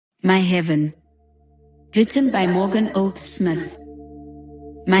My Heaven. Written by Morgan O. Smith.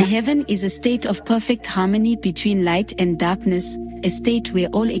 My heaven is a state of perfect harmony between light and darkness, a state where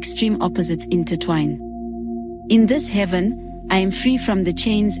all extreme opposites intertwine. In this heaven, I am free from the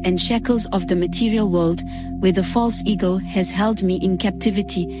chains and shackles of the material world, where the false ego has held me in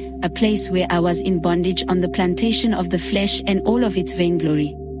captivity, a place where I was in bondage on the plantation of the flesh and all of its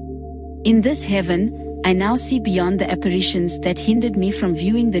vainglory. In this heaven, I now see beyond the apparitions that hindered me from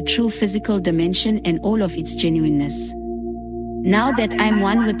viewing the true physical dimension and all of its genuineness. Now that I am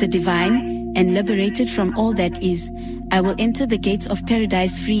one with the divine, and liberated from all that is, I will enter the gates of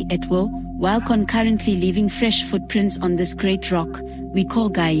paradise free at will, while concurrently leaving fresh footprints on this great rock we call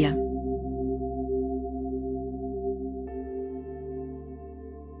Gaia.